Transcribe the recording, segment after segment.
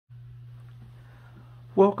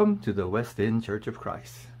Welcome to the West End Church of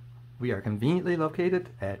Christ. We are conveniently located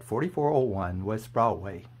at 4401 West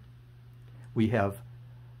Broadway. We have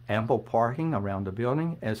ample parking around the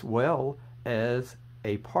building as well as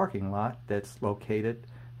a parking lot that's located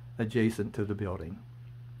adjacent to the building.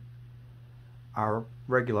 Our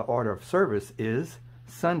regular order of service is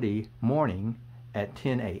Sunday morning at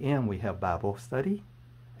 10 a.m. we have Bible study.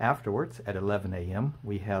 Afterwards at 11 a.m.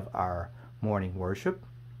 we have our morning worship.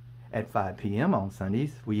 At 5 p.m. on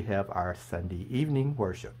Sundays, we have our Sunday evening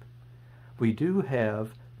worship. We do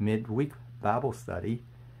have midweek Bible study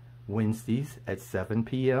Wednesdays at 7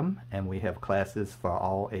 p.m. and we have classes for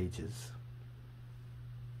all ages.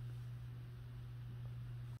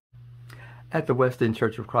 At the West End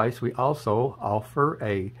Church of Christ, we also offer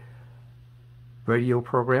a radio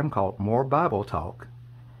program called More Bible Talk.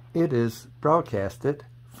 It is broadcasted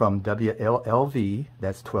from WLLV,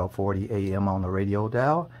 that's 1240 AM on the radio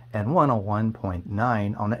dial, and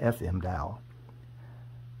 101.9 on the FM dial.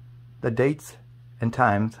 The dates and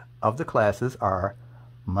times of the classes are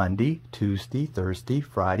Monday, Tuesday, Thursday,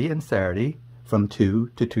 Friday, and Saturday from 2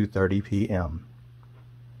 to 2:30 p.m.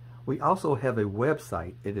 We also have a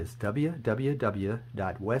website. It is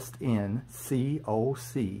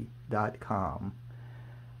www.westendcoc.com.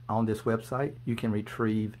 On this website, you can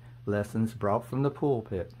retrieve lessons brought from the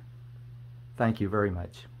pulpit. Thank you very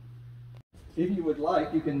much. If you would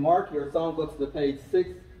like, you can mark your songbooks to page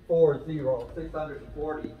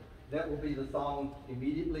 640. That will be the song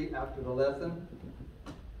immediately after the lesson.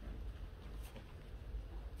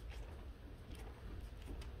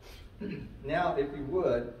 Now, if you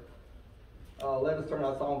would, let us turn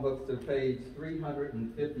our songbooks to page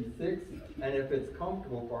 356, and if it's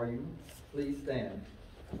comfortable for you, please stand.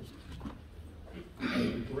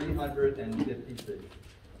 356.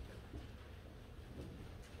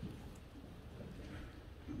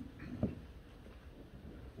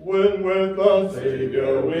 When with the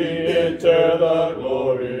Savior we enter the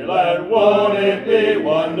glory land, won't it be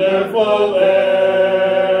wonderful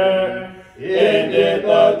there? Ended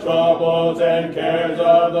the troubles and cares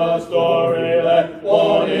of the storyland,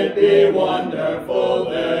 won't it be wonderful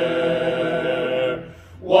there?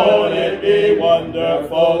 Won't it be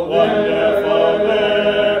wonderful, wonderful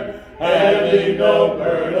there? Having no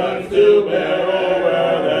burdens to bear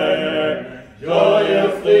over there,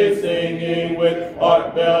 joyously singing with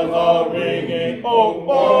heart bells all ringing. Oh,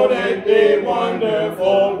 won't it be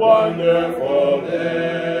wonderful, wonderful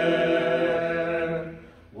there?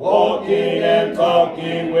 Walking and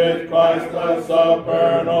talking with Christ the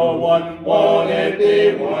supernal one, won't it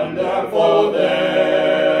be wonderful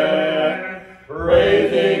there?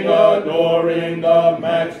 Praising, adoring the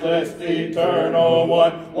matchless, eternal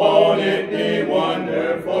one, won't it be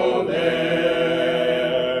wonderful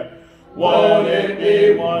there? Won't it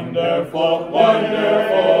be wonderful,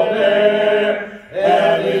 wonderful there?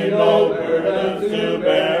 Having no burdens to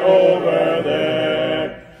bear over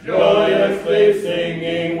there, joyously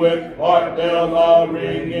singing with heart bells all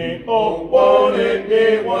ringing. Oh, won't it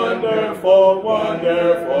be wonderful,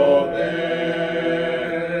 wonderful there?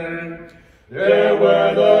 There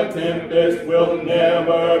where the tempest will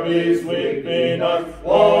never be sweeping us,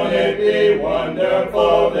 won't it be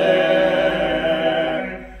wonderful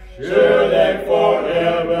there? Sure that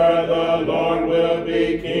forever the Lord will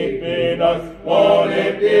be keeping us, won't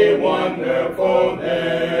it be wonderful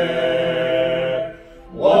there?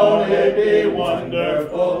 Won't it be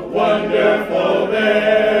wonderful, wonderful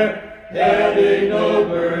there? Having no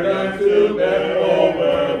burdens to bear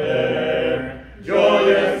over there,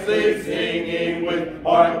 joyously singing with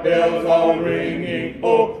heart bells all ringing.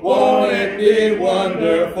 Oh, won't it be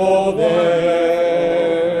wonderful there?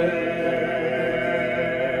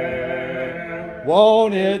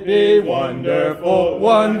 Won't it be wonderful,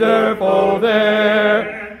 wonderful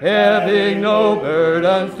there? Having no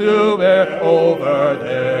burdens to bear over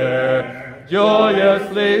there,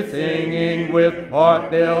 joyously singing with heart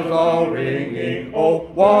bells all ringing. Oh,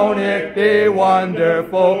 won't it be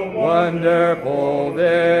wonderful, wonderful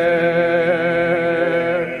there?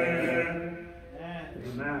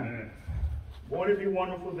 Amen. Won't it be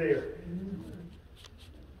wonderful there?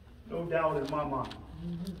 No doubt in my mind.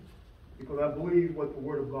 Because I believe what the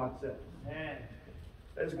Word of God says.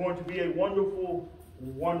 It's going to be a wonderful,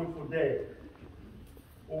 wonderful day.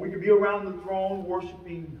 Where we can be around the throne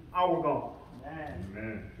worshiping our God.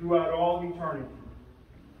 Amen. Throughout all eternity.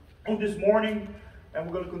 On this morning, and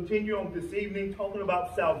we're going to continue on this evening, talking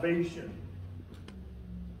about salvation.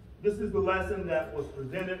 This is the lesson that was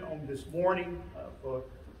presented on this morning for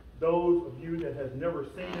those of you that have never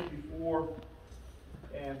seen it before.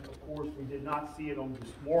 And of course, we did not see it on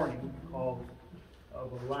this morning because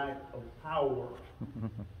of a lack of power.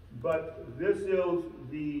 But this is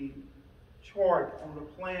the chart on the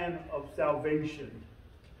plan of salvation.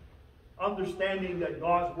 Understanding that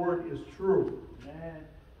God's word is true.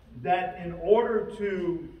 That in order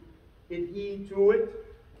to adhere to it,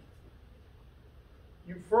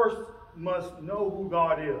 you first must know who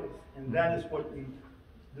God is. And that is what we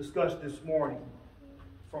discussed this morning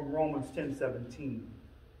from Romans 10:17.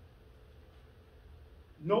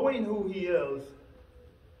 Knowing who he is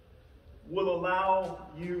will allow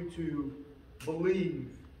you to believe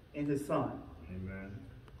in his son. Amen.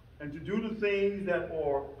 And to do the things that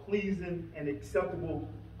are pleasing and acceptable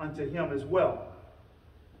unto him as well.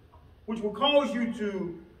 Which will cause you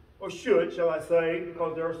to, or should, shall I say,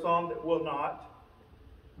 because there are some that will not,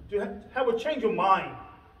 to have a change of mind.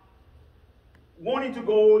 Wanting to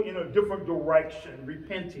go in a different direction,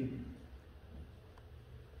 repenting.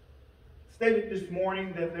 Stated this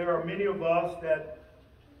morning that there are many of us that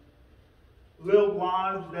live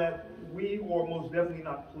lives that we are most definitely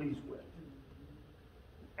not pleased with.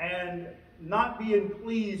 And not being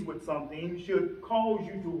pleased with something should cause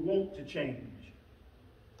you to want to change.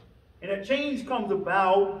 And that change comes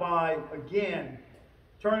about by, again,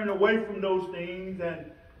 turning away from those things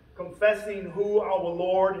and confessing who our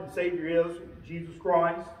Lord and Savior is, Jesus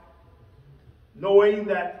Christ. Knowing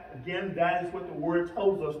that, again, that is what the Word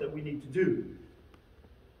tells us that we need to do.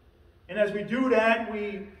 And as we do that,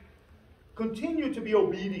 we continue to be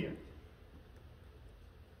obedient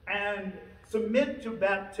and submit to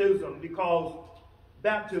baptism, because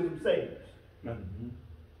baptism saves. Mm-hmm.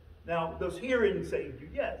 Now, does hearing save you?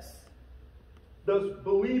 Yes. Does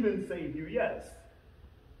believing save you? Yes.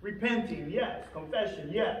 Repenting? Yes. Confession?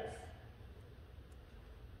 Yes.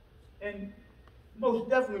 And most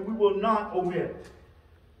definitely we will not omit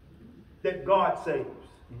that God saves.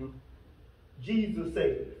 Mm-hmm. Jesus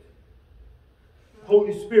saves.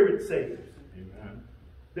 Holy Spirit saves. Amen.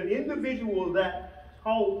 The individual that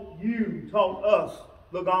taught us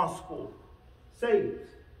the gospel saves.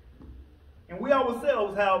 And we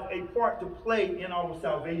ourselves have a part to play in our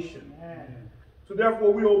salvation. Amen. So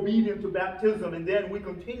therefore we are obedient to baptism, and then we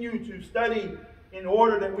continue to study in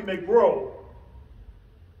order that we may grow.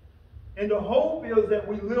 And the hope is that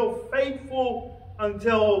we live faithful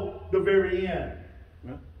until the very end,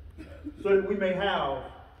 so that we may have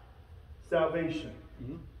salvation.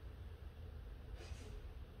 Mm-hmm.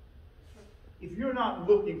 If you're not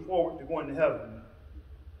looking forward to going to heaven,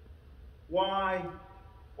 why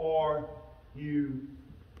are you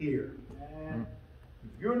here?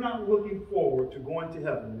 If you're not looking forward to going to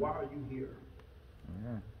heaven, why are you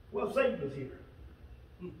here? Well, Satan is here.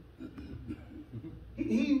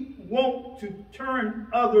 He wants to turn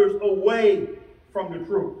others away from the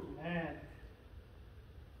truth.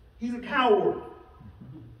 He's a coward.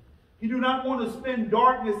 He do not want to spend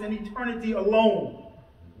darkness and eternity alone.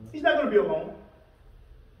 He's not going to be alone.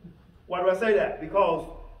 Why do I say that? Because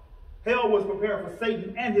hell was prepared for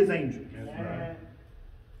Satan and his angels. Right.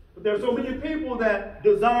 But there are so many people that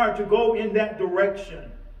desire to go in that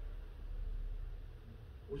direction.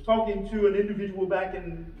 I was talking to an individual back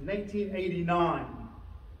in 1989.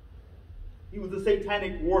 He was a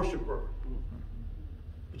satanic worshiper.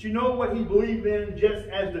 But you know what he believed in, just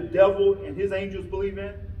as the devil and his angels believe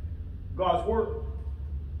in? God's Word.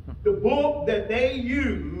 The book that they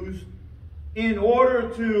use in order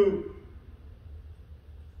to,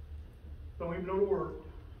 don't even know the word,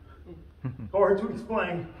 hard to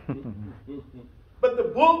explain, but the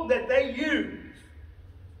book that they use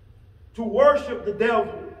to worship the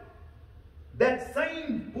devil, that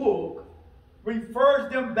same book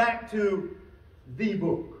refers them back to the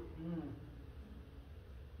book.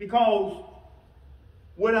 Because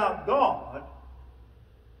without God,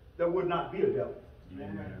 there would not be a devil.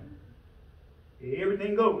 Amen.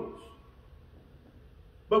 Everything goes.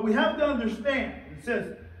 But we have to understand,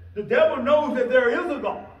 since the devil knows that there is a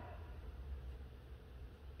God,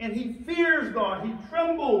 and he fears God, he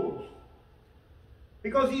trembles,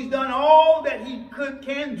 because he's done all that he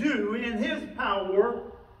can do in his power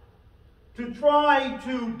to try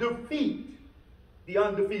to defeat the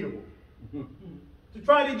undefeatable. To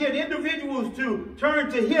try to get individuals to turn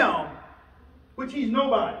to him, which he's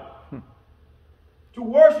nobody. To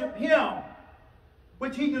worship him,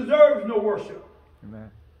 which he deserves no worship. Amen.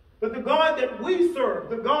 But the God that we serve,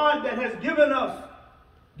 the God that has given us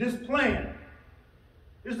this plan,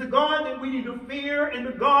 is the God that we need to fear, and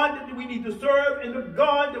the God that we need to serve, and the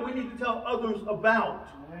God that we need to tell others about.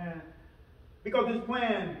 Amen. Because this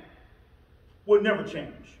plan will never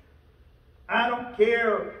change. I don't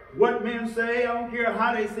care what men say. I don't care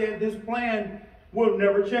how they say it. This plan will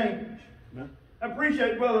never change. Amen. I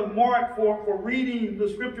appreciate Brother Mark for reading the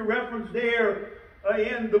scripture reference there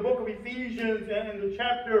in the book of Ephesians, and the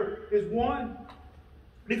chapter is 1.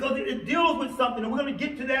 Because it deals with something, and we're going to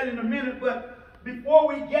get to that in a minute, but before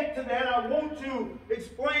we get to that, I want to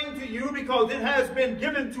explain to you, because it has been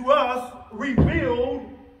given to us,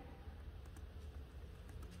 revealed,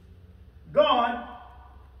 God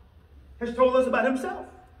has told us about himself.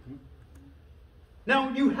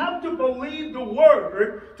 Now, you have to believe the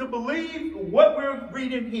word to believe what we're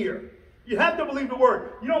reading here. You have to believe the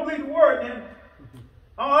word. You don't believe the word, then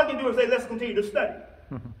all I can do is say, let's continue to study.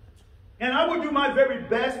 And I will do my very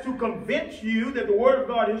best to convince you that the word of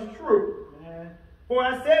God is true. For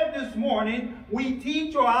I said this morning, we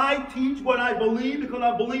teach, or I teach what I believe because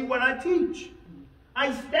I believe what I teach.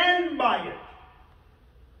 I stand by it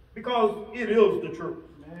because it is the truth.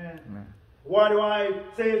 Amen. Why do I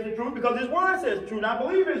say it's the truth? Because his word says the truth, and I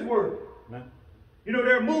believe his word. Amen. You know,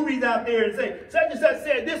 there are movies out there and say, such and such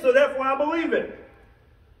said this, so therefore I believe it.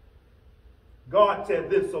 God said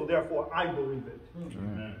this, so therefore I believe it.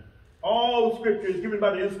 Amen. All scripture is given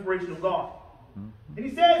by the inspiration of God. And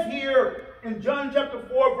he says here in John chapter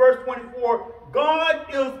 4, verse 24, God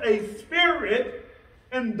is a spirit,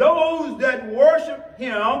 and those that worship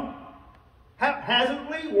him,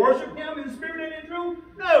 haphazardly worship him in spirit and in truth?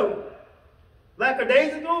 No.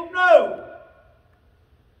 Lackadaisical? No.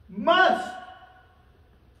 Must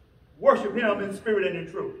worship him in spirit and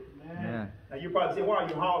in truth. Amen. Now you probably say, why are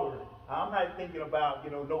you hollering? I'm not thinking about,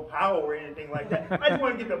 no power or anything like that. I just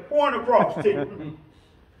want to get the point across to you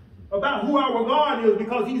about who our God is,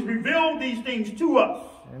 because he's revealed these things to us.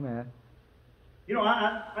 Amen.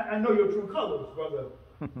 I know your true colors, Brother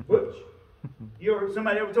Butch.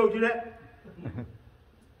 Somebody ever told you that?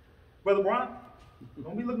 Brother Brian?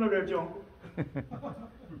 Don't be looking over there at your uncle.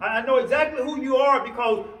 I know exactly who you are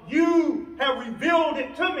because you have revealed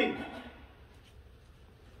it to me.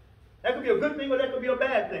 That could be a good thing or that could be a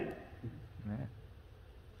bad thing. Amen.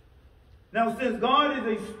 Now, since God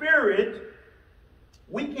is a spirit,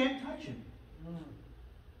 we can't touch him.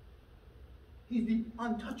 He's the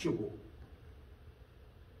untouchable.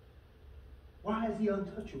 Why is he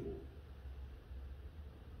untouchable?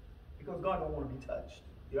 Because God don't want to be touched.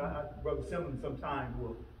 Brother Simmons sometimes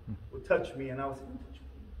will touch me, and I'll say,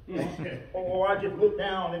 don't touch me. or I just look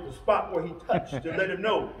down at the spot where he touched to let him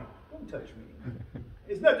know, don't touch me.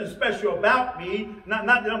 It's nothing special about me. Not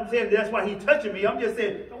that I'm saying that's why he's touching me. I'm just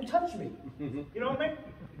saying, don't touch me. You know what I mean?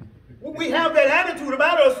 We have that attitude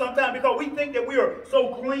about us sometimes because we think that we are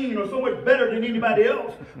so clean or so much better than anybody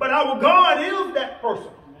else. But our God is that person.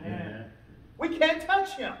 Amen. We can't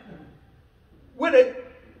touch him. With a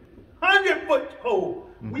 100-foot pole,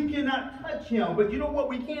 we cannot touch him. But you know what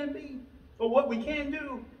we can be? Or what we can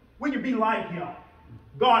do? We can be like him.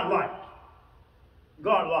 God-like.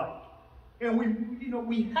 God-like. And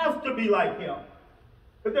we have to be like him.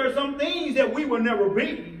 But there are some things that we will never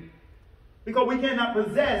be because we cannot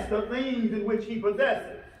possess the things in which he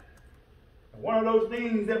possesses. And one of those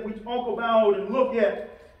things that we talk about and look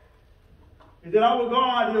at is that our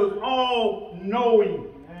God is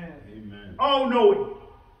all-knowing. Amen. All-knowing.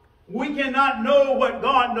 We cannot know what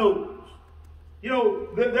God knows.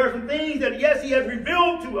 There are some things that, yes, he has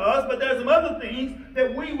revealed to us, but there's some other things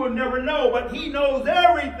that we will never know. But he knows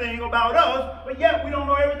everything about us, but yet we don't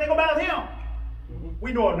know everything about him.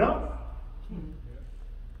 We know enough.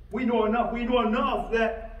 We know enough. We know enough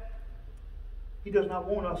that he does not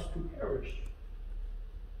want us to perish.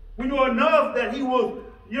 We know enough that he will,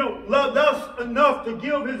 loved us enough to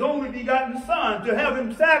give his only begotten son, to have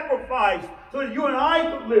him sacrificed so that you and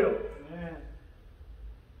I could live.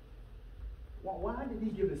 Why did he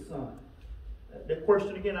give his son? That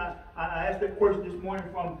question again, I asked that question this morning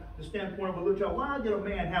from the standpoint of a little child. Why did a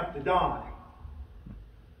man have to die?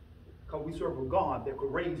 Because we serve a God that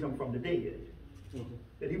could raise him from the dead.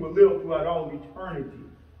 That he will live throughout all eternity.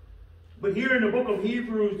 But here in the book of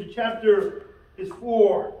Hebrews, the chapter is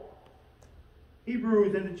 4.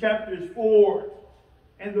 Hebrews and the chapter is 4.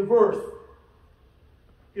 And the verse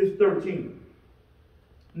is 13.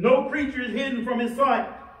 No creature is hidden from his sight,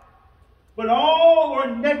 but all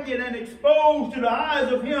are naked and exposed to the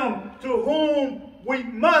eyes of him to whom we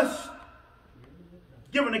must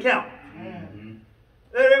give an account.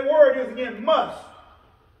 That word is again, must.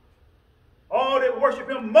 All that worship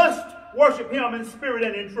him must worship him in spirit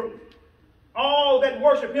and in truth. All that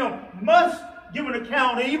worship him must give an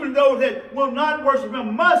account. And even those that will not worship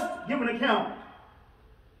him must give an account.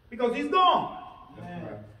 Because he's gone.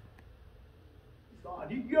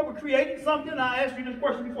 You ever created something? I asked you this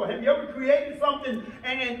question before. Have you ever created something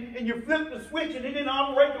and you flipped the switch and it didn't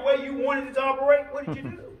operate the way you wanted it to operate? What did you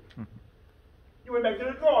do? You went back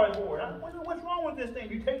to the drawing board. What's wrong with this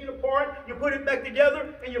thing? You take it apart, you put it back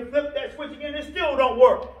together, and you flip that switch again, it still don't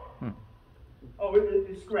work. Oh,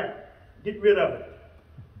 it's scrapped. Get rid of it.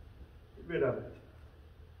 Get rid of it.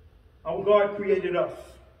 Our God created us.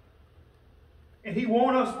 And He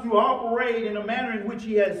wants us to operate in a manner in which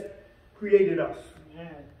He has created us.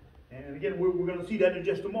 And again, we're going to see that in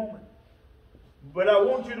just a moment. But I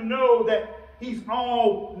want you to know that He's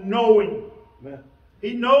all-knowing.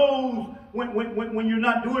 He knows when you're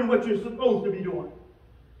not doing what you're supposed to be doing.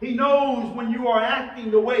 He knows when you are acting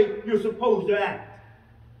the way you're supposed to act.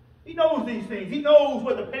 He knows these things. He knows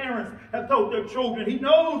what the parents have taught their children. He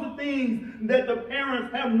knows the things that the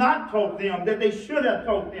parents have not taught them, that they should have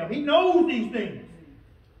taught them. He knows these things.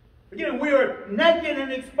 Again, we are naked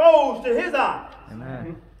and exposed to His eyes.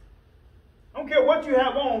 Amen. I don't care what you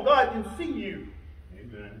have on, God can see you.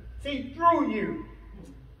 Amen. See through you.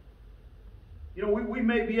 You know, we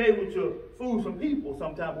may be able to fool some people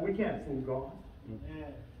sometimes, but we can't fool God.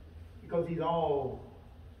 Because He's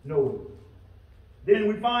all-knowing. Then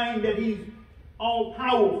we find that He's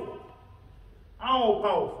all-powerful.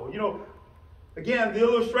 All-powerful. You know, again, the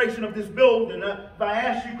illustration of this building. If I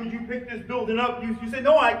ask you, could you pick this building up? You say,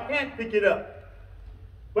 no, I can't pick it up.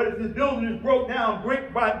 But if this building is broke down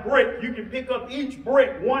brick by brick, you can pick up each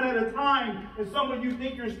brick one at a time. And some of you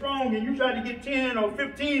think you're strong and you try to get 10 or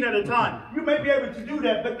 15 at a time. You may be able to do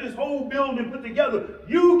that, but this whole building put together,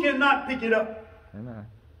 you cannot pick it up. Amen.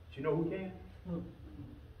 But you know who can?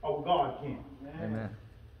 Our God can. Amen.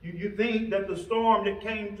 You think that the storm that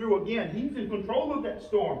came through, again, He's in control of that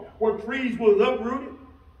storm. Where trees was uprooted,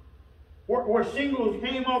 where shingles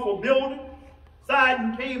came off a building,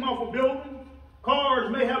 siding came off a building, cars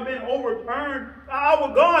may have been overturned.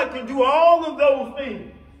 Our God can do all of those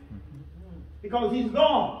things because He's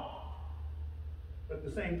God. But at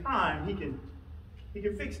the same time, He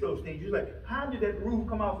can fix those things. You're like, how did that roof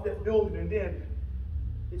come off that building and then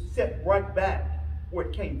it's set right back where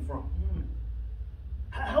it came from?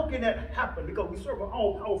 How can that happen? Because we serve an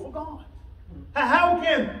all-powerful God. How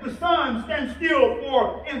can the sun stand still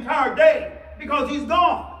for an entire day? Because He's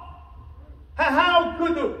God. How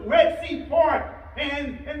could the Red Sea part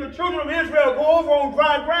and the children of Israel go over on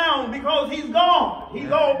dry ground? Because He's God.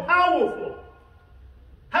 He's all-powerful.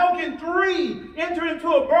 How can three enter into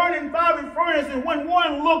a burning fiery furnace and when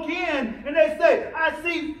one look in and they say, I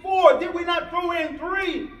see four, did we not throw in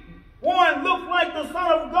three? One looks like the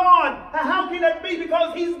Son of God. How can that be?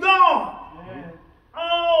 Because He's God.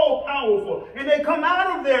 All powerful. And they come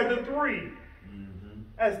out of there, the three,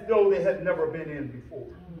 as though they had never been in before.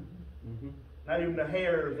 Not even the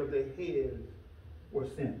hairs of their heads were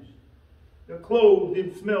singed. Their clothes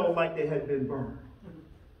didn't smell like they had been burned.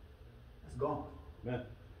 That's God.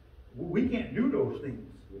 We can't do those things.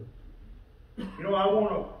 You know, I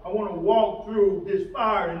want to walk through this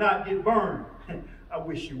fire and not get burned. I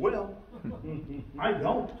wish you well. I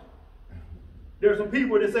don't. There are some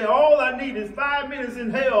people that say, all I need is 5 minutes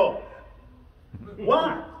in hell.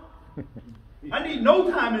 Why? I need no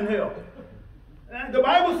time in hell. And the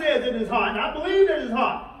Bible says it is hot, and I believe it is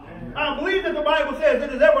hot. I believe that the Bible says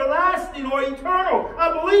it is everlasting or eternal.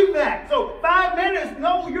 I believe that. So 5 minutes,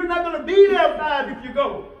 no, you're not going to be there 5 if you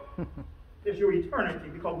go. It's your eternity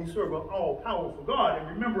because we serve an all-powerful God. And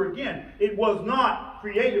remember again, it was not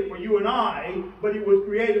created for you and I, but it was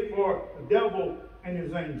created for the devil and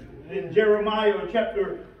his angels. In Jeremiah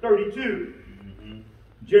chapter 32,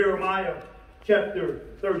 Jeremiah chapter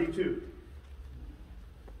 32,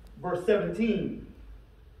 verse 17.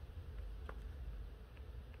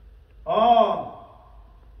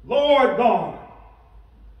 Lord God,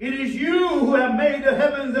 it is you who have made the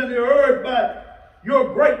heavens and the earth by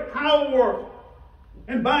your great power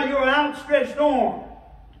and by your outstretched arm.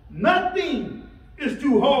 Nothing is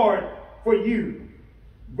too hard for you.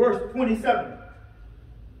 Verse 27.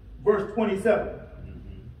 Verse 27.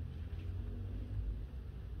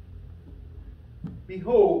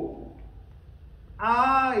 Behold,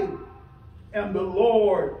 I am the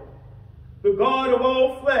Lord, the God of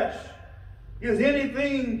all flesh. Is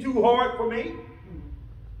anything too hard for me?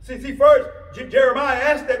 See, first, Jeremiah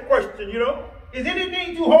asked that question, you know. Is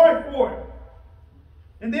anything too hard for him?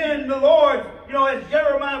 And then the Lord, you know, as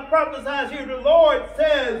Jeremiah prophesies here, the Lord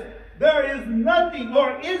says, there is nothing,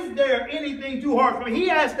 or is there anything too hard for me? He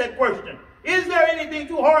asked that question. Is there anything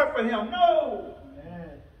too hard for him? No.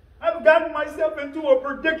 Amen. I've gotten myself into a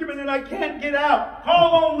predicament and I can't get out.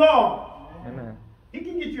 Call on God. Amen. He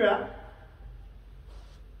can get you out.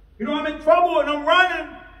 You know, I'm in trouble and I'm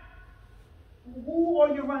running. Who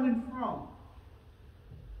are you running from?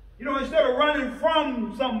 You know, instead of running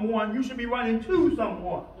from someone, you should be running to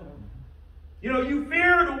someone. You know, you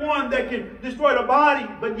fear the one that can destroy the body,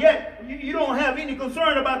 but yet you don't have any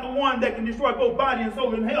concern about the one that can destroy both body and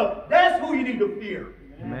soul in hell. That's who you need to fear.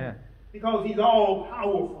 Amen. Because he's all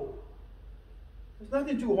powerful. There's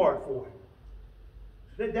nothing too hard for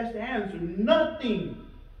him. That's the answer. Nothing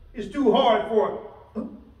is too hard for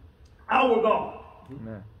our God.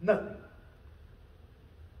 Amen. Nothing.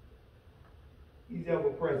 He's ever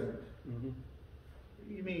present. Mm-hmm. What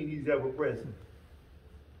do you mean he's ever present?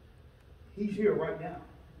 He's here right now.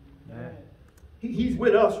 Amen. He's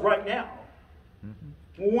with us right now.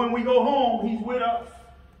 Mm-hmm. When we go home, he's with us.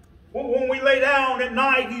 When we lay down at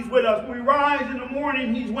night, he's with us. When we rise in the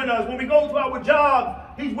morning, he's with us. When we go to our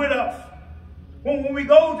job, he's with us. When we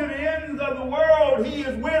go to the ends of the world, he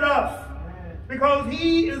is with us. Because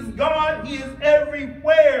he is God, he is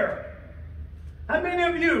everywhere. How many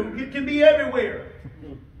of you can be everywhere?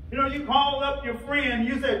 You know, you call up your friend,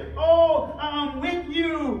 you say, oh, I'm with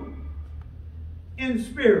you in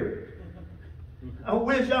spirit. I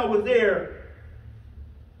wish I was there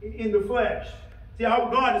in the flesh. See,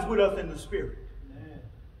 our God is with us in the spirit.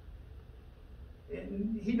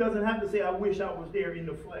 And he doesn't have to say, I wish I was there in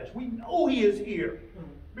the flesh. We know he is here.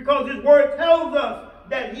 Because his word tells us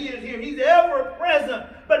that he is here. He's ever present.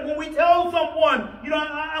 But when we tell someone, you know,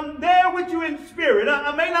 I'm there with you in spirit.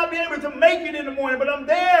 I may not be able to make it in the morning, but I'm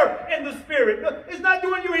there in the spirit. It's not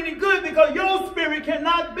doing you any good because your spirit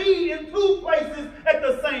cannot be in two places at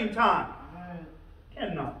the same time.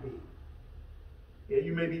 Cannot be. Yeah,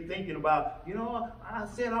 you may be thinking about, you know, I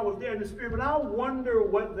said I was there in the spirit, but I wonder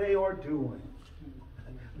what they are doing.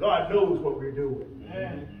 God knows what we're doing.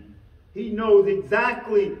 He knows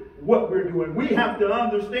exactly what we're doing. We have to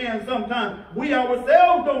understand sometimes we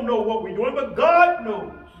ourselves don't know what we're doing, but God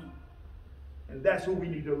knows. And that's who we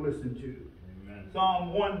need to listen to. Amen.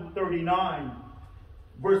 Psalm 139,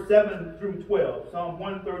 verse 7 through 12. Psalm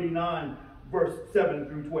 139, verse 7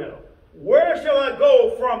 through 12. Where shall I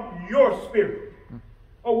go from your spirit?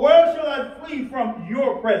 Or where shall I flee from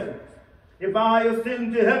your presence? If I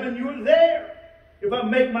ascend to heaven, you are there. If I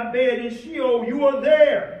make my bed in Sheol, you are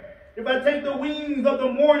there. If I take the wings of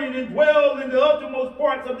the morning and dwell in the uttermost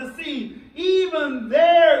parts of the sea, even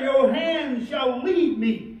there your hand shall lead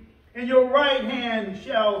me, and your right hand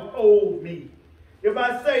shall hold me. If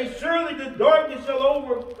I say, surely the darkness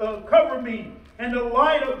shall cover me, and the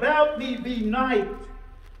light about me be night,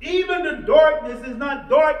 even the darkness is not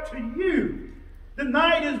dark to you. The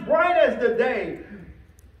night is bright as the day,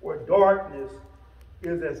 for darkness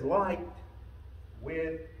is as light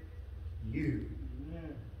with you.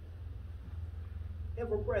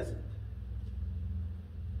 Ever present.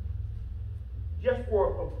 Just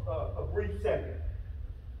for a brief second.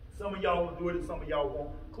 Some of y'all will do it and some of y'all won't.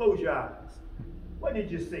 Close your eyes. What did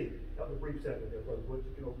you see? That was a brief second there, Brother Woods.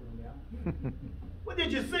 You can open them now. What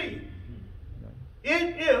did you see?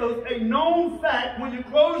 It is a known fact when you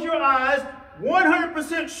close your eyes,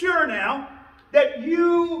 100% sure now, that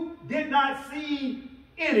you did not see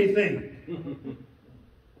anything.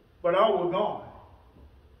 But our God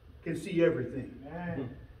can see everything.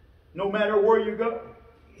 No matter where you go,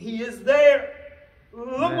 he is there.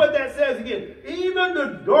 Look what that says again. Even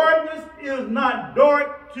the darkness is not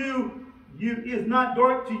dark to you. Is not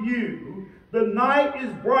dark to you. The night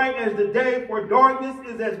is bright as the day, for darkness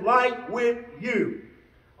is as light with you.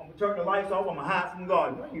 I'm going to turn the lights off. I'm going to hide from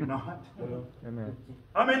God. No, you're not. Amen.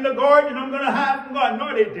 I'm in the garden. I'm going to hide from God.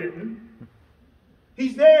 No, they didn't.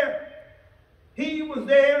 He's there. He was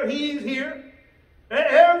there. He's here.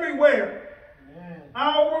 Everywhere.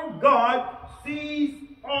 Our God sees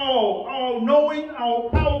all knowing, all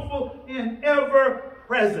powerful, and ever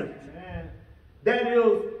present. That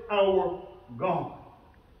is our God.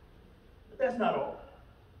 But that's not all.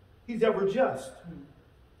 He's ever just.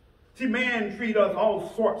 See, man treats us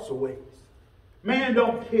all sorts of ways. Man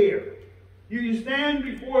don't care. You stand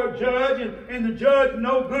before a judge, and the judge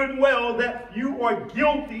knows good and well that you are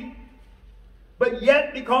guilty. But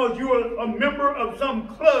yet, because you are a member of some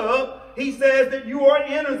club, he says that you are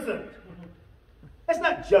innocent. That's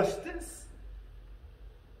not justice.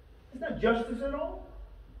 It's not justice at all.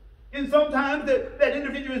 And sometimes that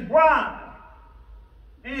individual is bribed.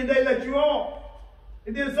 And they let you off.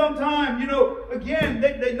 And then sometimes, you know, again,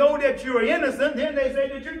 they know that you're innocent. Then they say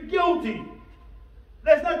that you're guilty.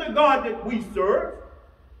 That's not the God that we serve.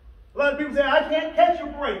 A lot of people say, I can't catch a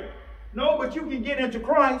break. No, but you can get into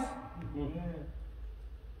Christ.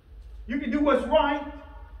 You can do what's right.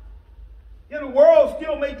 The world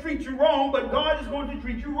still may treat you wrong, but God is going to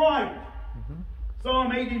treat you right.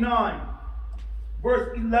 Psalm 89,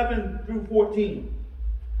 verse 11 through 14.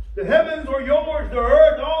 The heavens are yours, the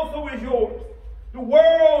earth also is yours. The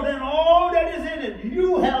world and all that is in it,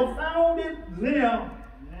 you have founded them.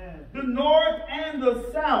 The north and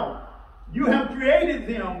the south, you have created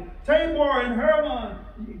them. Tabor and Hermon,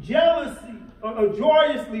 jealously,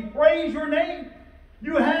 joyously praise your name.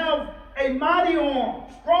 You have a mighty arm,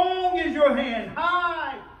 strong is your hand,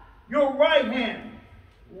 high your right hand.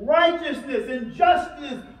 Righteousness and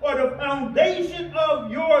justice are the foundation of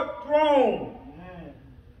your throne. Amen.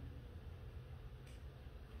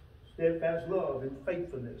 Steadfast love and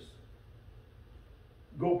faithfulness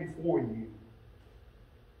go before you.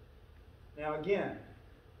 Now again,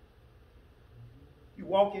 you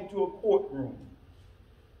walk into a courtroom,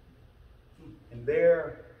 and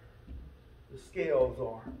there the scales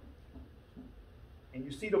are. And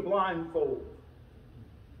you see the blindfold.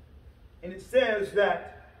 And it says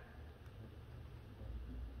that,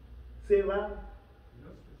 say it loud.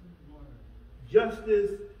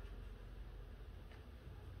 Justice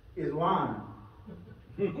is lying.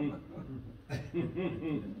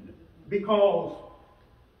 Because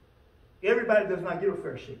everybody does not get a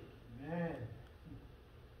fair shake.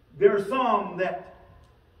 There are some that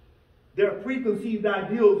there are preconceived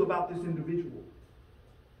ideals about this individual.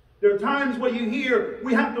 There are times where you hear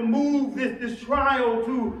we have to move this trial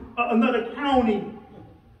to another county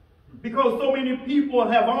because so many people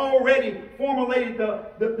have already formulated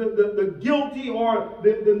the guilty or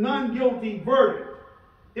the non-guilty verdict.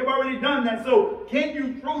 They've already done that. So can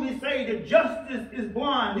you truly say that justice is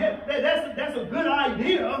blind? Yeah, that's a good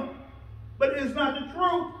idea, but it's not the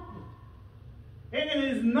truth. And it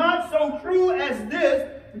is not so true as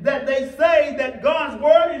this, that they say that God's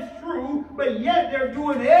word is true, but yet they're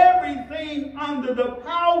doing everything under the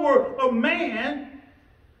power of man,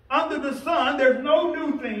 under the sun. There's no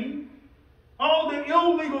new thing. All the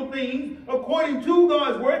illegal things, according to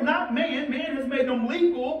God's word, not man. Man has made them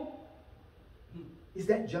legal. Is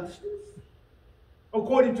that justice?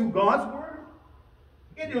 According to God's word?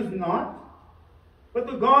 It is not. But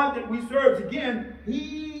the God that we serve, again,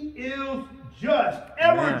 He is just,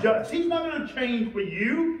 ever Amen. Just. He's not going to change for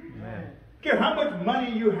you. Amen. Don't care how much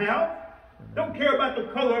money you have. Don't care about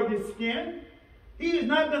the color of your skin. He is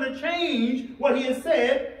not going to change what He has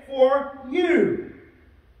said for you.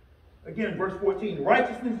 Again, verse 14.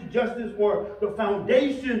 Righteousness and justice are the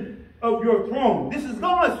foundation of your throne. This is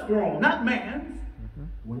God's throne, not man's. Mm-hmm.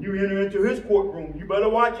 When you enter into His courtroom, you better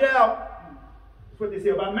watch out. That's what they say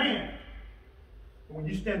about man. But when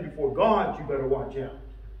you stand before God, you better watch out.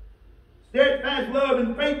 Steadfast love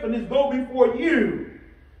and faithfulness go before you.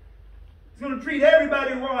 He's going to treat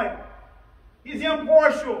everybody right. He's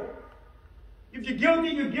impartial. If you're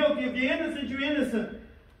guilty, you're guilty. If you're innocent, you're innocent.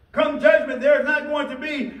 Come judgment, there's not going to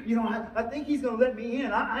be, I think He's going to let me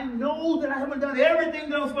in. I know that I haven't done everything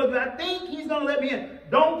that I'm supposed to do. I think He's going to let me in.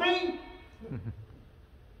 Don't think.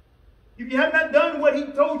 If you have not done what He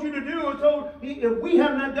told you to do, if we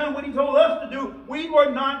have not done what He told us to do, we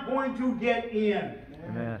are not going to get in.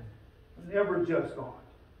 Amen. An ever just God.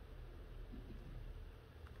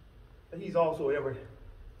 But He's also ever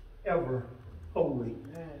holy.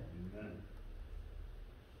 Amen.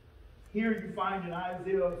 Here you find in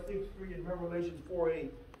Isaiah 6:3 and Revelation 4:8.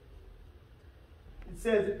 It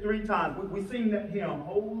says it 3 times. We sing that hymn,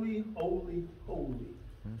 holy, holy, holy.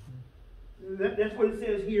 Mm-hmm. That's what it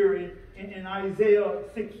says here in Isaiah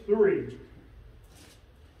 6:3.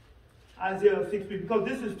 Isaiah 6:3, because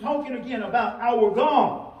this is talking again about our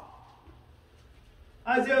God.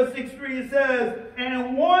 Isaiah 6:3, it says,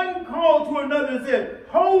 and one called to another and said,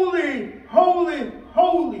 holy, holy,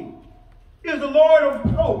 holy is the Lord of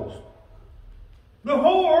hosts. The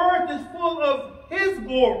whole earth is full of His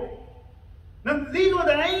glory. Now, these are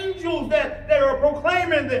the angels that are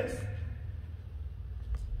proclaiming this.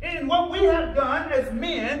 And what we have done as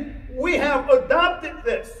men, we have adopted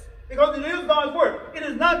this. Because it is God's word. It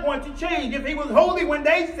is not going to change. If He was holy when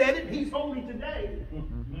they said it, He's holy today.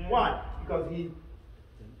 Why? Because He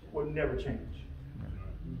will never change.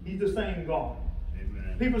 He's the same God.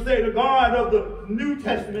 Amen. People say the God of the New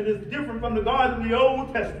Testament is different from the God of the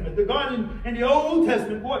Old Testament. The God in the Old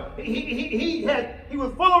Testament, boy, he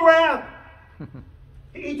was full of wrath.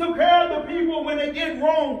 He took care of the people when they did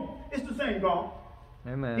wrong. It's the same God.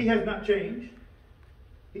 Amen. He has not changed.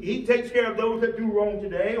 He takes care of those that do wrong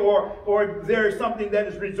today, or there is something that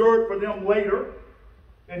is reserved for them later,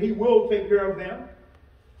 and He will take care of them.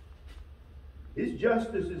 His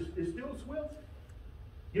justice is still swift.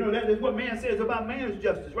 That's what man says about man's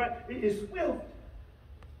justice, right? It is swift.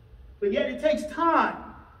 But yet it takes time.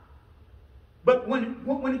 But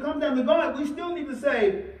when it comes down to God, we still need to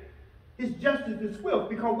say His justice is swift,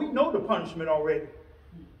 because we know the punishment already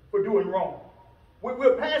for doing wrong.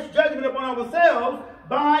 We'll pass judgment upon ourselves,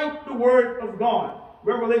 by the word of God.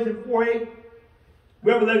 Revelation 4:8.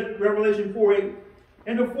 Revelation 4:8.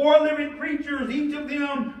 And the four living creatures, each of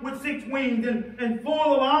them with 6 wings and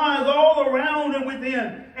full of eyes all around and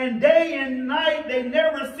within. And day and night they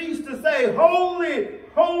never cease to say, Holy,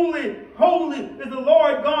 holy, holy is the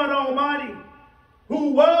Lord God Almighty,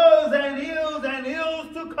 who was and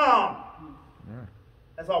is to come. Yeah.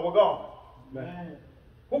 That's all we're going. Man.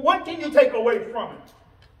 Well, what can you take away from it?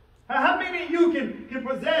 How many of you can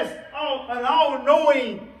possess an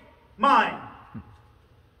all-knowing mind?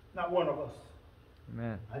 Not one of us.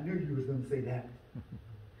 Amen. I knew you was going to say that.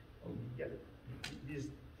 Oh, you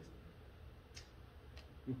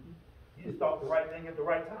just thought the right thing at the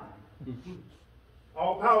right time.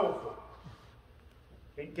 All powerful.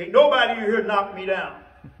 Can't nobody here knock me down.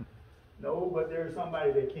 No, but there's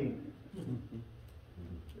somebody that can.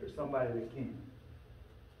 There's somebody that can.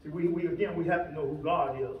 See, we have to know who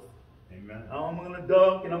God is. Amen. I'm going to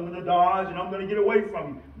duck and I'm going to dodge and I'm going to get away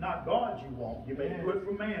from you. Not God, you won't. You may do it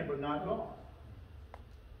for man, but not God.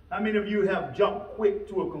 How many of you have jumped quick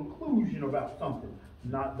to a conclusion about something?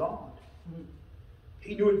 Not God.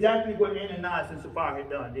 He knew exactly what Ananias and Sapphira had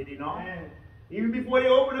done, did he not? Even before they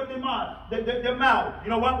opened up their mouth. You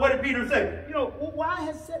know what did Peter say? You know, well, why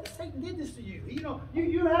has Satan did this to you? You know,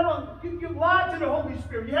 you've lied to the Holy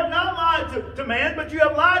Spirit. You have not lied to man, but you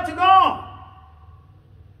have lied to God.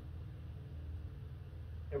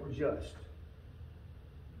 They were just.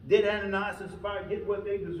 Did Ananias and Sapphira get what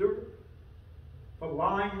they deserved for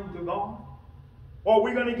lying to God? Or are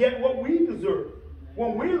we going to get what we deserve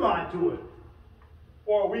when we lie to it?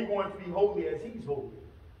 Or are we going to be holy as he's holy?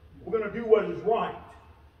 We're going to do what is right.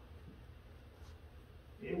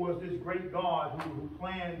 It was this great God who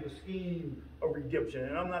planned the scheme of redemption.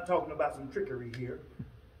 And I'm not talking about some trickery here.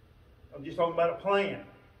 I'm just talking about a plan.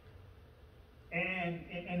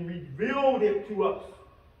 And revealed it to us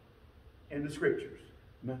in the scriptures.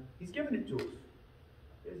 He's given it to us.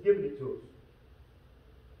 He's given it to us.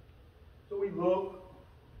 So we look.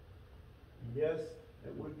 Yes,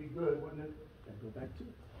 that would be good, wouldn't it? And go back to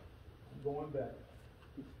it. I'm going back.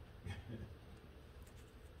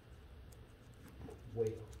 Well,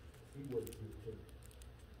 he was good too.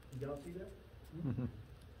 Y'all see that?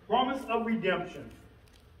 Promise of redemption.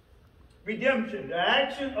 Redemption, the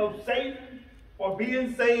action of saving or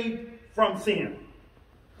being saved from sin.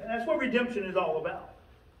 And that's what redemption is all about.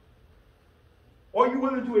 Are you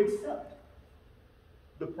willing to accept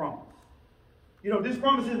the promise? You know, this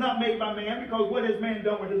promise is not made by man, because what has man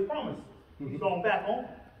done with his promises? He's gone back on.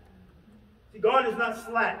 See, God is not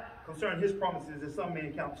slack concerning his promises, as some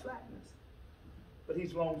men count slackness. But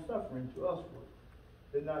he's long-suffering to us,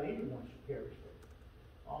 that not anyone should perish,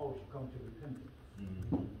 but all should come to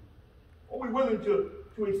repentance. Are we willing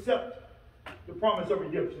to accept the promise of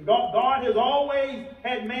redemption? God has always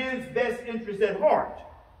had man's best interest at heart.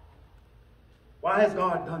 Why has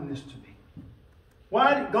God done this to me?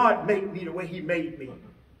 Why did God make me the way he made me?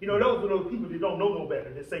 You know, those are those people that don't know no better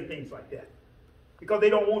that say things like that. Because they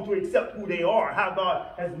don't want to accept who they are, how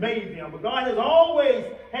God has made them. But God has always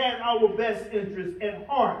had our best interest at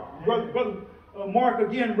heart. Brother Mark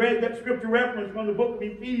again read that scripture reference from the book of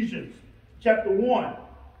Ephesians, chapter 1.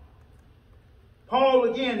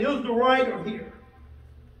 Paul again is the writer here.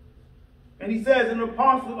 And he says, an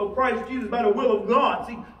apostle of Christ Jesus by the will of God.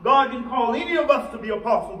 See, God didn't call any of us to be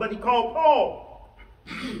apostles, but he called Paul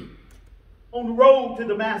on the road to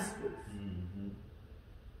Damascus.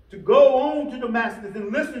 To go on to Damascus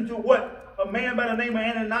and listen to what a man by the name of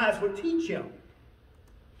Ananias would teach him.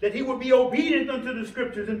 That he would be obedient unto the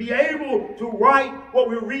scriptures and be able to write what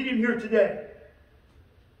we're reading here today.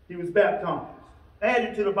 He was baptized,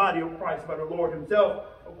 added to the body of Christ by the Lord himself,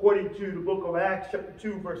 according to the book of Acts chapter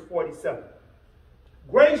 2, verse 47.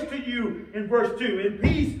 Grace to you in verse 2, and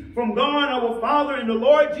peace from God our Father and the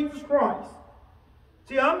Lord Jesus Christ.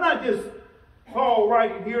 See, I'm not just Paul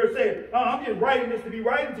writing here saying, oh, I'm just writing this to be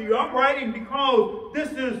writing to you. I'm writing because this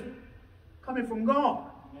is coming from God.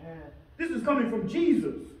 This is coming from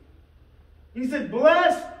Jesus. He said,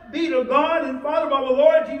 blessed be the God and Father of our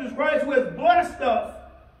Lord Jesus Christ, who has blessed us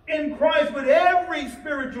in Christ with every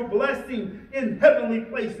spiritual blessing in heavenly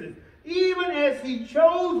places, even as he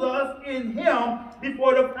chose us in him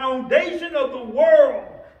before the foundation of the world,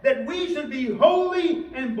 that we should be holy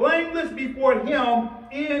and blameless before him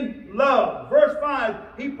in love. Verse 5,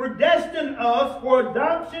 he predestined us for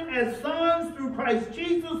adoption as sons through Christ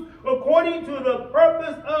Jesus, according to the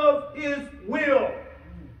purpose of his will.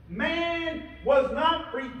 Man was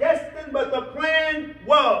not predestined, but the plan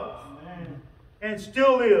was. And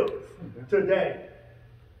still is today.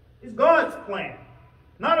 It's God's plan.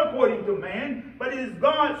 Not according to man, but it is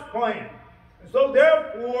God's plan. And so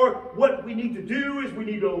therefore, what we need to do is we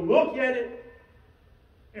need to look at it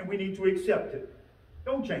and we need to accept it.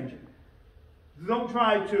 Don't change it. Don't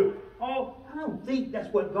try to, oh, I don't think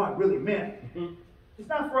that's what God really meant. It's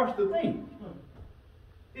not for us to think.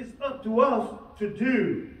 It's up to us to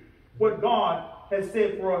do what God has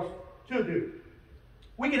said for us to do.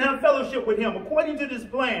 We can have fellowship with him according to this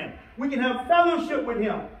plan. We can have fellowship with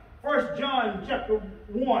him. 1 John chapter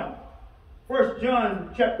 1. 1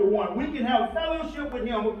 John chapter 1. We can have fellowship with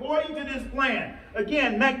him according to this plan.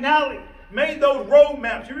 Again, McNally made those road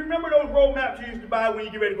maps. You remember those road maps you used to buy when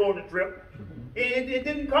you get ready to go on a trip? It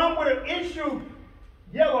didn't come with an issued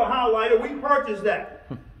yellow highlighter. We purchased that.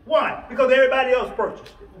 Why? Because everybody else purchased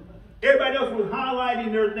it. Everybody else was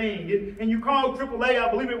highlighting their thing. And you called AAA, I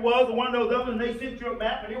believe it was, or one of those others, and they sent you a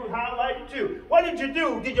map, and it was highlighted too. What did you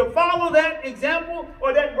do? Did you follow that example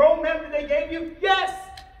or that road map that they gave you? Yes.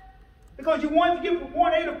 Because you wanted to get from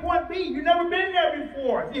point A to point B. You've never been there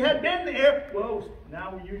before. If you had been there, well,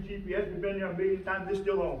 now we use GPS. We've been there a million times. It's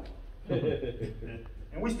still on.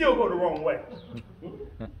 And we still go the wrong way.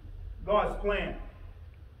 God's plan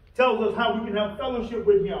tells us how we can have fellowship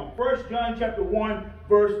with him. 1 John chapter 1,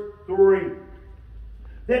 verse 3.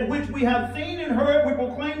 That which we have seen and heard, we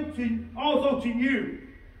proclaim also to you,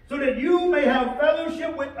 so that you may have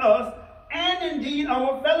fellowship with us. And indeed,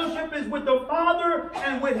 our fellowship is with the Father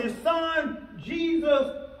and with his Son, Jesus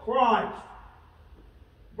Christ.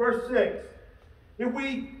 Verse 6. If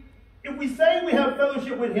we say we have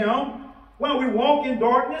fellowship with him, while we walk in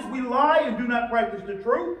darkness, we lie and do not practice the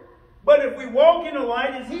truth. But if we walk in the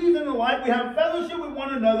light as he's in the light, we have fellowship with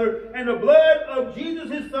one another, and the blood of Jesus,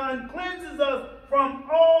 his Son, cleanses us from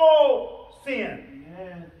all sin.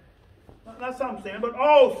 Amen. Not some sin, but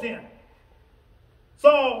all sin.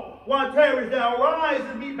 So, while tarries thou, arise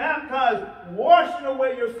and be baptized, washing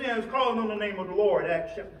away your sins, calling on the name of the Lord.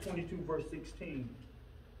 Acts chapter 22, verse 16.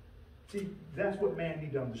 See, that's what man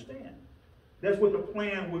needs to understand. That's what the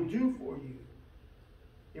plan will do for you.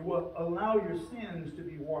 It will allow your sins to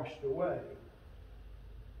be washed away.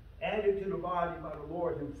 Added to the body by the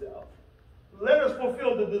Lord himself. Let us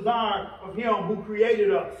fulfill the desire of him who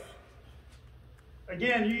created us.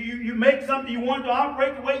 Again, you make something you want to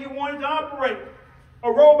operate the way you want it to operate.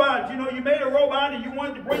 A robot, you made a robot and you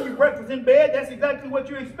wanted to bring you breakfast in bed. That's exactly what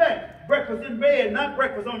you expect. Breakfast in bed, not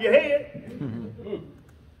breakfast on your head.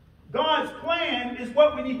 God's plan is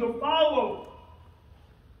what we need to follow.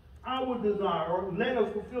 Our desire, or let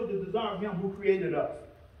us fulfill the desire of him who created us.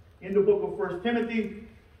 In the book of 1 Timothy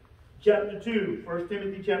chapter 2. 1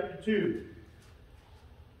 Timothy chapter 2.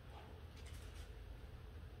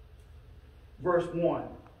 Verse 1.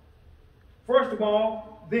 First of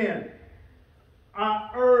all, then,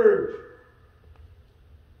 I urge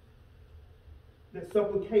that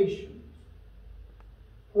supplications,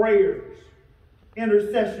 prayers,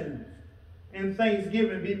 intercessions, and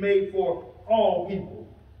thanksgiving be made for all people,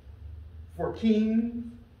 for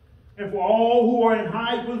kings, and for all who are in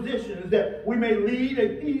high positions, that we may lead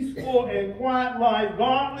a peaceful and quiet life,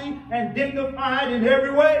 godly and dignified in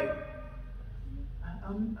every way.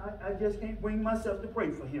 I just can't bring myself to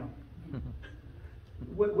pray for him.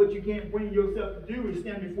 What you can't bring yourself to do is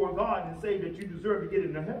stand before God and say that you deserve to get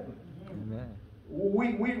into heaven. Amen.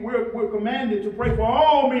 We're commanded to pray for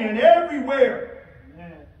all men everywhere.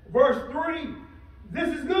 Amen. Verse 3. This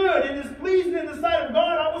is good and is pleasing in the sight of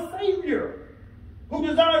God our Savior, who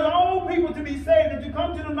desires all people to be saved and to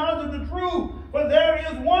come to the knowledge of the truth. For there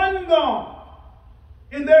is one God,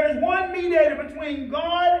 and there is one mediator between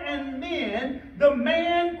God and men, the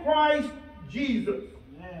man Christ Jesus.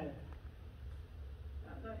 Amen.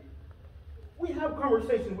 We have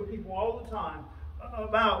conversations with people all the time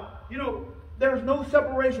about, there's no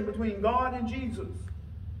separation between God and Jesus.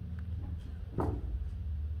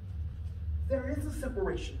 There is a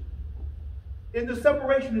separation. And the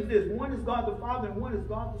separation is this. One is God the Father and one is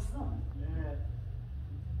God the Son. Amen.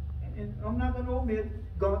 And I'm not going to omit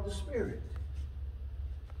God the Spirit.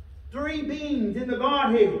 Three beings in the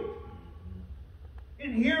Godhead.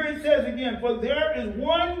 And here it says again, for there is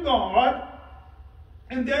one God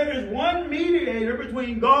and there is one mediator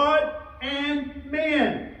between God and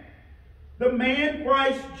men. The man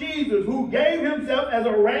Christ Jesus, who gave himself as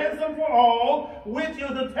a ransom for all, which is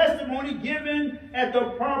a testimony given at the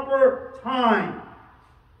proper time.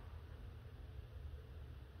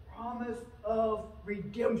 Promise of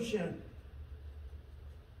redemption.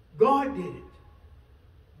 God did it.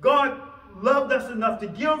 God loved us enough to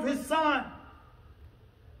give his Son.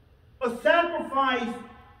 A sacrifice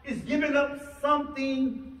is giving up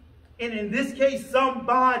something, and in this case,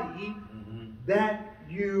 somebody that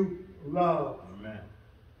you love. Amen.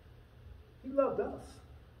 He loved us.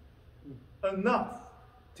 enough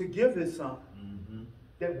to give his son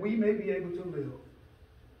that we may be able to live.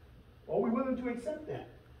 Are we willing to accept that?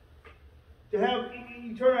 To have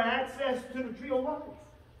eternal access to the tree of life.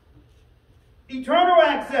 Eternal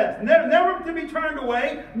access, never to be turned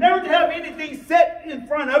away, never to have anything set in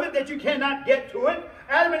front of it that you cannot get to it.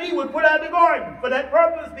 Adam and Eve were put out of the garden for that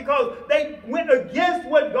purpose because they went against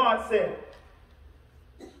what God said.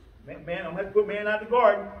 Man, I'm going to have to put man out of the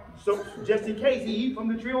garden so just in case he eat from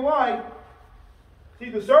the tree of life. See,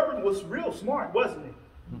 the serpent was real smart, wasn't he?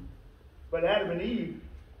 But Adam and Eve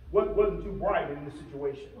wasn't too bright in this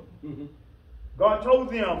situation. God told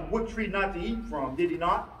them what tree not to eat from, did he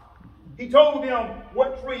not? He told them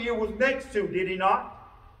what tree it was next to, did he not?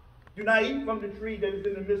 Do not eat from the tree that is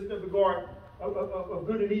in the midst of the garden of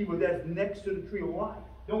good and evil that's next to the tree of life.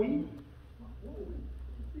 Don't eat. What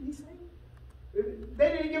did he say? They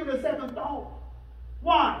didn't give it a second thought.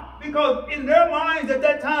 Why? Because in their minds at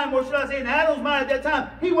that time, or should I say in Adam's mind at that time,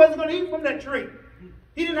 he wasn't going to eat from that tree.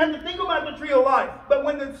 He didn't have to think about the tree of life. But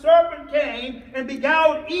when the serpent came and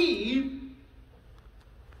beguiled Eve,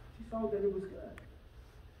 she saw that it was good.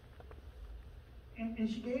 And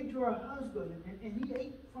she gave to her husband, and he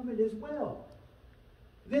ate from it as well.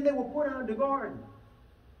 Then they were put out of the garden.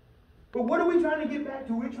 But what are we trying to get back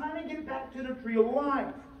to? We're trying to get back to the tree of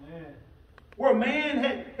life. Where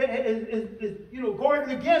man is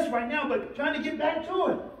guarding against right now, but trying to get back to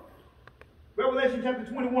it. Revelation chapter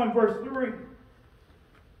 21, verse 3.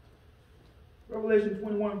 Revelation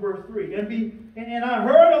 21, verse 3. And I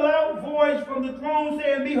heard a loud voice from the throne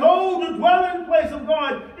saying, behold, the dwelling place of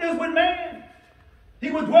God is with man. He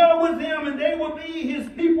will dwell with them, and they will be his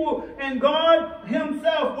people, and God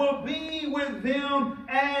himself will be with them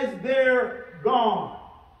as their God.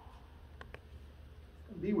 He's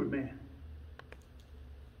going to be with man.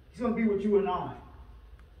 He's going to be with you and I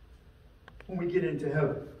when we get into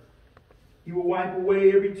heaven. He will wipe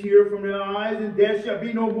away every tear from their eyes, and death shall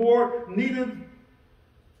be no more, neither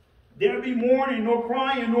there be mourning, nor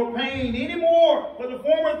crying, nor pain anymore, for the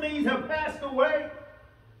former things have passed away.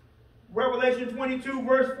 Revelation 22,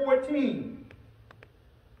 verse 14.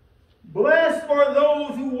 Blessed are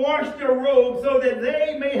those who wash their robes, so that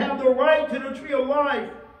they may have the right to the tree of life,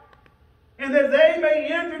 and that they may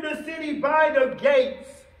enter the city by the gates.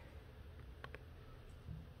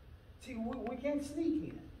 See, we can't sneak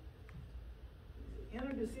in.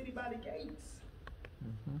 Enter the city by the gates.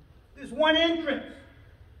 There's one entrance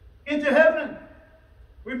into heaven.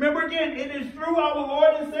 Remember again, it is through our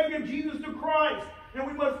Lord and Savior Jesus the Christ. And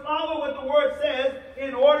we must follow what the Word says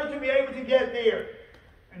in order to be able to get there.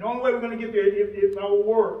 And the only way we're going to get there is if our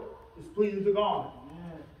work is pleasing to God.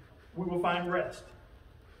 We will find rest.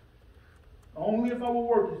 Only if our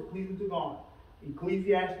work is pleasing to God.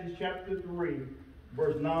 Ecclesiastes chapter 3,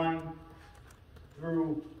 verse 9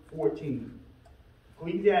 through 14.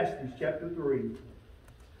 Ecclesiastes chapter 3,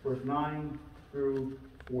 verse 9 through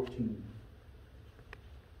 14.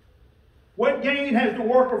 What gain has the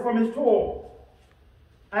worker from his toil?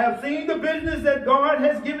 I have seen the business that God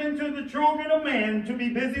has given to the children of man to be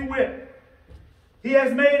busy with. He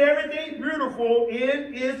has made everything beautiful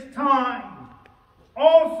in its time.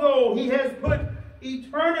 Also, he has put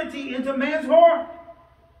eternity into man's heart.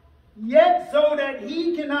 Yet so that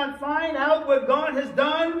he cannot find out what God has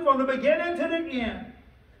done from the beginning to the end.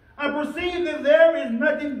 I perceive that there is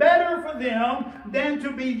nothing better for them than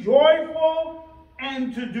to be joyful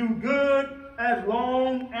and to do good as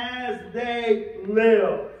long as they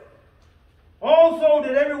live. Also,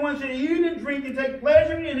 that everyone should eat and drink and take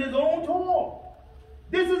pleasure in his own toil.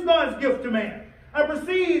 This is God's gift to man. I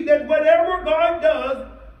perceive that whatever God does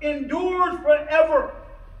endures forever.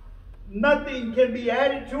 Nothing can be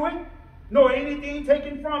added to it, nor anything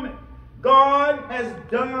taken from it. God has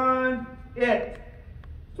done it.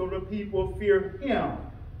 So the people fear him.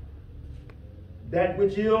 That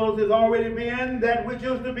which is has already been, that which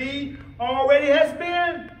is to be already has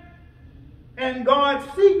been. And God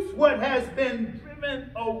seeks what has been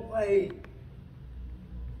driven away.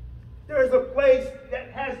 There is a place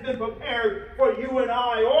that has been prepared for you and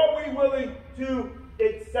I. Are we willing to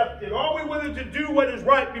accept it? Are we willing to do what is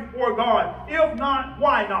right before God? If not,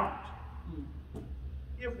 why not?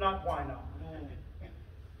 If not, why not?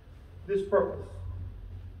 This purpose,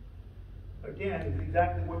 again, is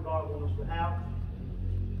exactly what God wants us to have.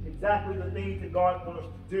 Exactly the things that God wants us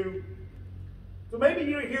to do. So maybe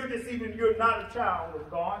you're here this evening, you're not a child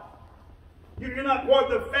of God. You're not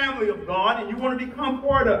part of the family of God, and you want to become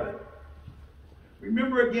part of it.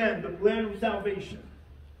 Remember again the plan of salvation.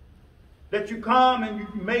 That you come and you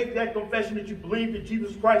make that confession that you believe that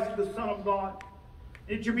Jesus Christ is the Son of God.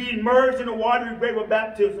 That you be immersed in the watery grave of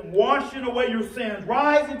baptism, washing away your sins,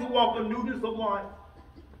 rising to walk a newness of life,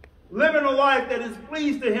 living a life that is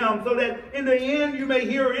pleased to him, so that in the end you may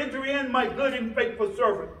hear, enter in, my good and faithful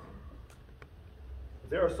servant.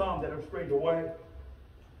 There are some that have strayed away.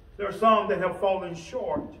 There are some that have fallen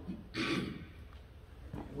short.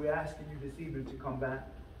 We're asking you this evening to come back.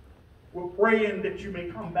 We're praying that you may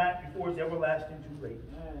come back before it's everlasting too late.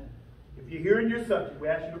 If you're hearing your subject, we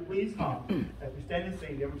ask you to please come as we stand and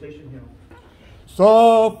sing the invitation hymn.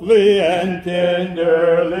 Softly and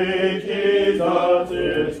tenderly Jesus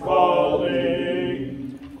is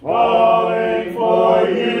calling, calling for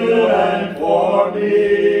you and for me.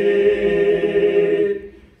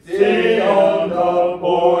 See on the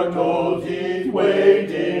portals he's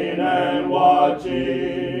waiting and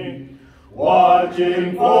watching,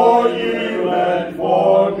 watching for you and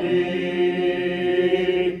for me.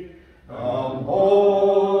 Come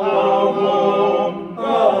home, come home,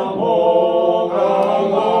 come home,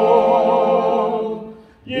 come home.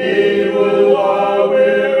 Ye who are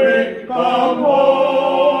weary, come home.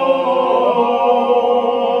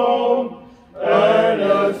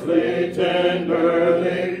 Earnestly,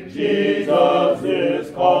 tenderly, Jesus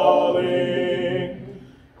is calling,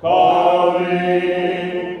 calling.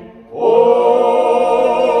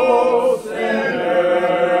 Oh,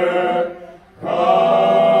 sinner, come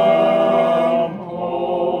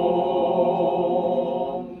home.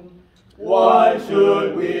 Why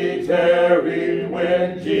should we tarry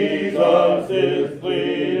when Jesus is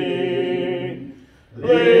pleading,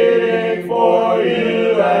 pleading for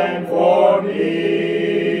you and for me?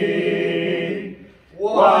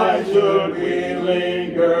 Why should we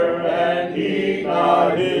linger and heed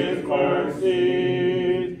not his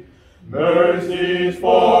mercies, mercies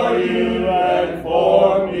for you and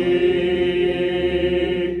for me?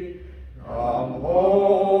 Come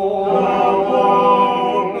home, come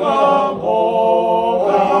home, come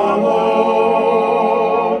home, come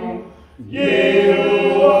home. Ye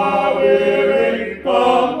who are weary,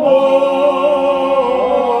 come home.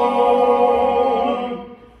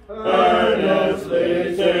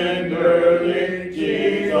 Earnestly, tenderly,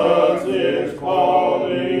 Jesus is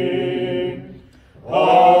calling,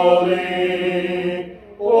 calling.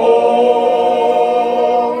 Oh,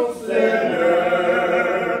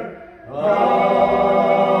 sinner,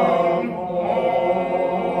 come home.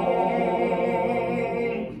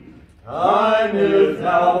 Time is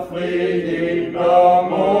now fleeting, the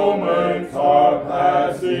moments are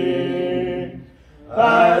passing,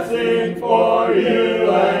 passing for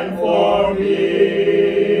you and for me.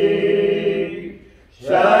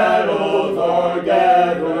 Shadows are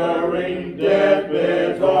gathering,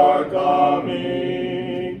 deathbeds are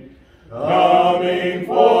coming, coming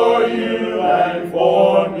for you and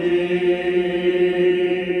for me.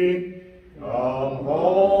 Come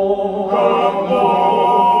home, come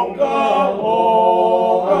home, come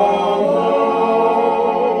home, come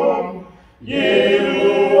home. Ye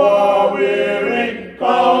who are weary,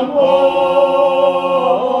 come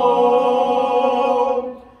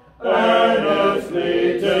home.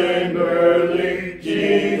 Earnestly, tenderly,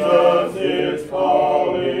 Jesus is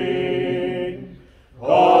calling,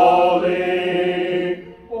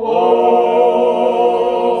 calling.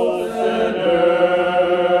 Oh,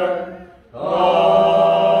 sinner,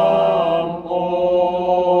 come home.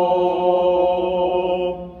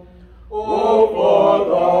 Oh, for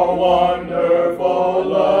the wonderful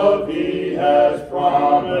love he has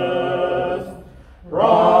promised,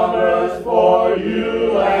 promised for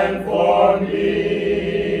you and for me.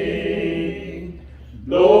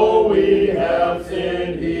 Though we have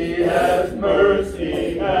sinned, he has